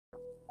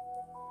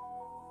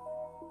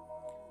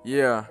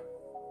Yeah.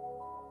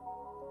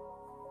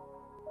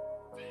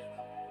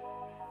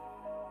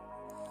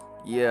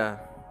 Yeah.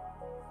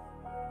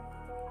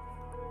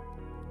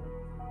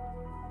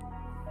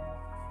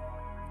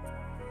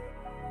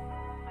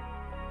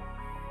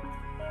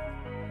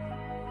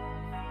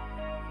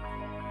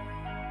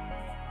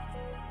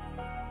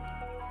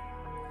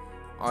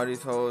 All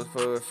these hoes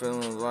full of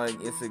feelings like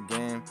it's a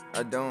game.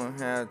 I don't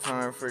have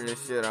time for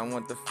this shit, I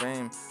want the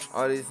fame.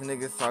 All these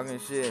niggas talking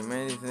shit,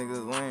 man, these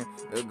niggas lame.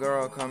 The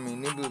girl call me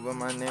NIBÚ, but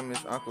my name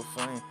is Uncle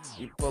Flame.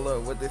 You pull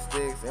up with the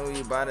sticks and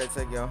we bout to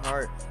take your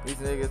heart. These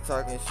niggas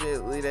talking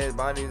shit, leave their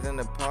bodies in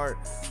the park.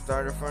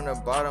 Started from the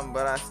bottom,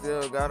 but I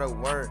still gotta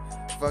work.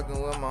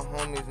 Fucking with my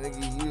homies,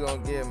 nigga, you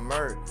gon' get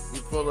murked.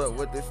 You pull up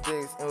with the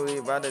sticks and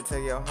we bout to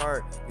take your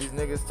heart. These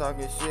niggas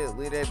talking shit,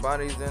 leave their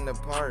bodies in the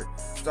park.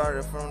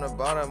 Started from the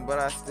bottom, but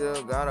I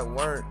still gotta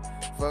work.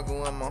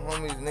 Fucking with my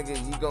homies, nigga,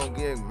 you gon'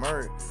 get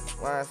murked.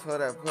 Last hood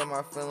I put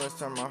my feelings,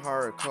 turn my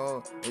heart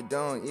cold. It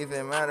don't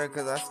even matter,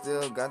 cause I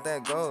still got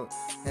that gold.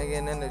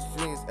 Hanging in the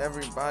streets,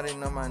 everybody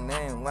know my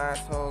name.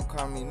 Last hoe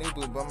call me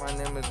NIBÚ, but my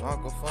name is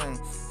Uncle Flame.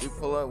 We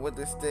pull up with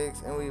the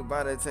sticks and we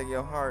bout to take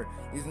your heart.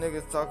 These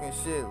niggas talking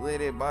shit, lay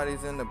their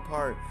bodies in the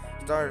park.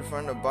 Started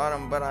from the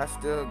bottom, but I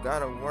still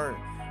gotta work.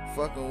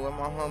 Fucking with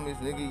my homies,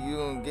 nigga, you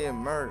gon' get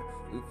murked.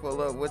 We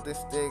pull up with the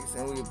sticks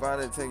and we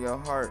bout to take your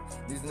heart.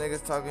 These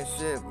niggas talking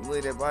shit,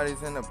 lay their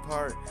bodies in the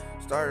park.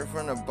 Started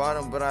from the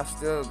bottom, but I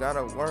still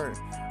gotta work.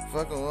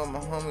 Fucking with my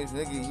homies,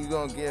 nigga, you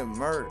gon' get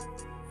murked.